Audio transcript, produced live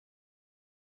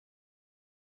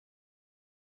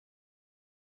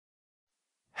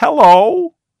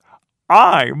Hello,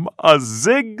 I'm a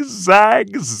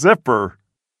zigzag zipper.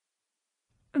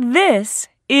 This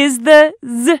is the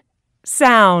Z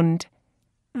sound.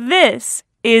 This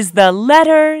is the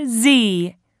letter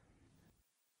Z.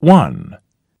 1,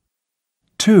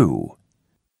 2,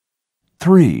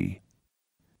 3.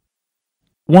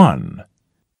 1,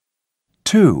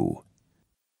 2,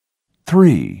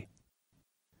 3.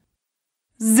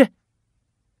 Z,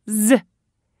 Z.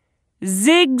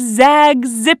 Zigzag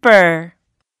zipper.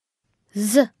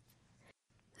 Z,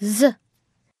 Z.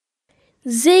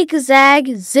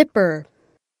 Zigzag zipper.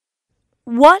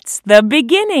 What's the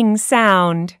beginning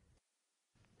sound?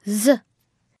 Z,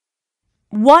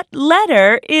 What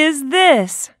letter is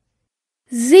this?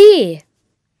 Z.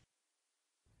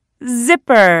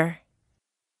 Zipper.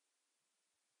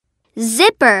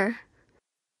 Zipper.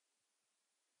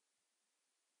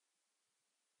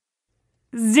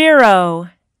 0.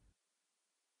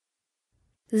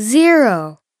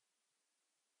 0.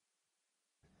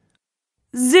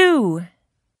 Zoo.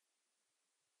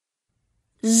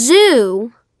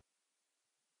 Zoo.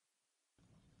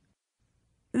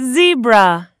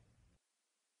 Zebra.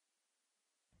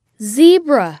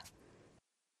 Zebra.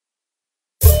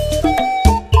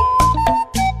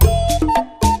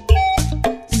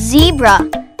 Zebra.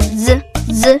 Z,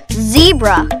 z,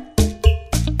 zebra.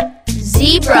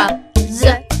 Zebra.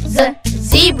 Z, z,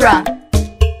 zebra.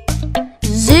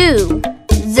 Zoo.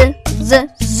 Z, z,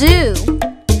 zoo.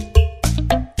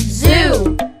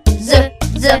 Zoo. Z,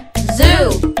 z,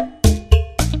 zoo.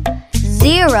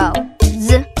 Zero.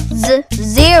 Z, z,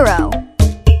 zero.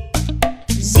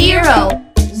 Zero.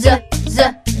 Z,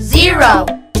 z, zero.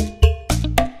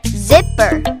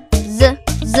 Zipper. Z,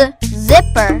 z,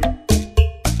 zipper.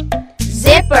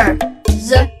 Zipper.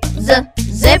 Z, z,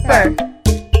 zipper.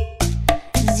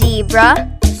 Zebra.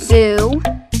 Zoo.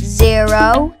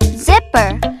 Zero.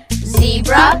 Zipper.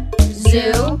 Zebra.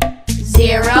 Zoo.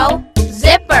 Zero.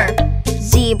 Zipper.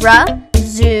 Zebra.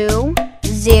 Zoo.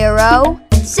 Zero.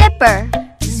 Zipper.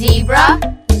 Zebra.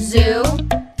 Zoo.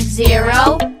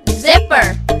 Zero.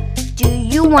 Zipper. Do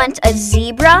you want a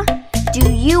zebra?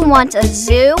 Do you want a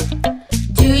zoo?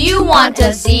 Do you want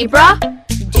a zebra?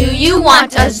 Do you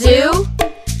want a zoo?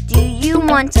 Do you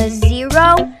want a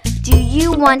zero? Do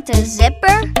you want a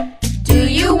zipper? Do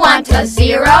you want a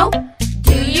zero?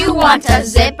 Do you want a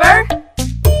zipper?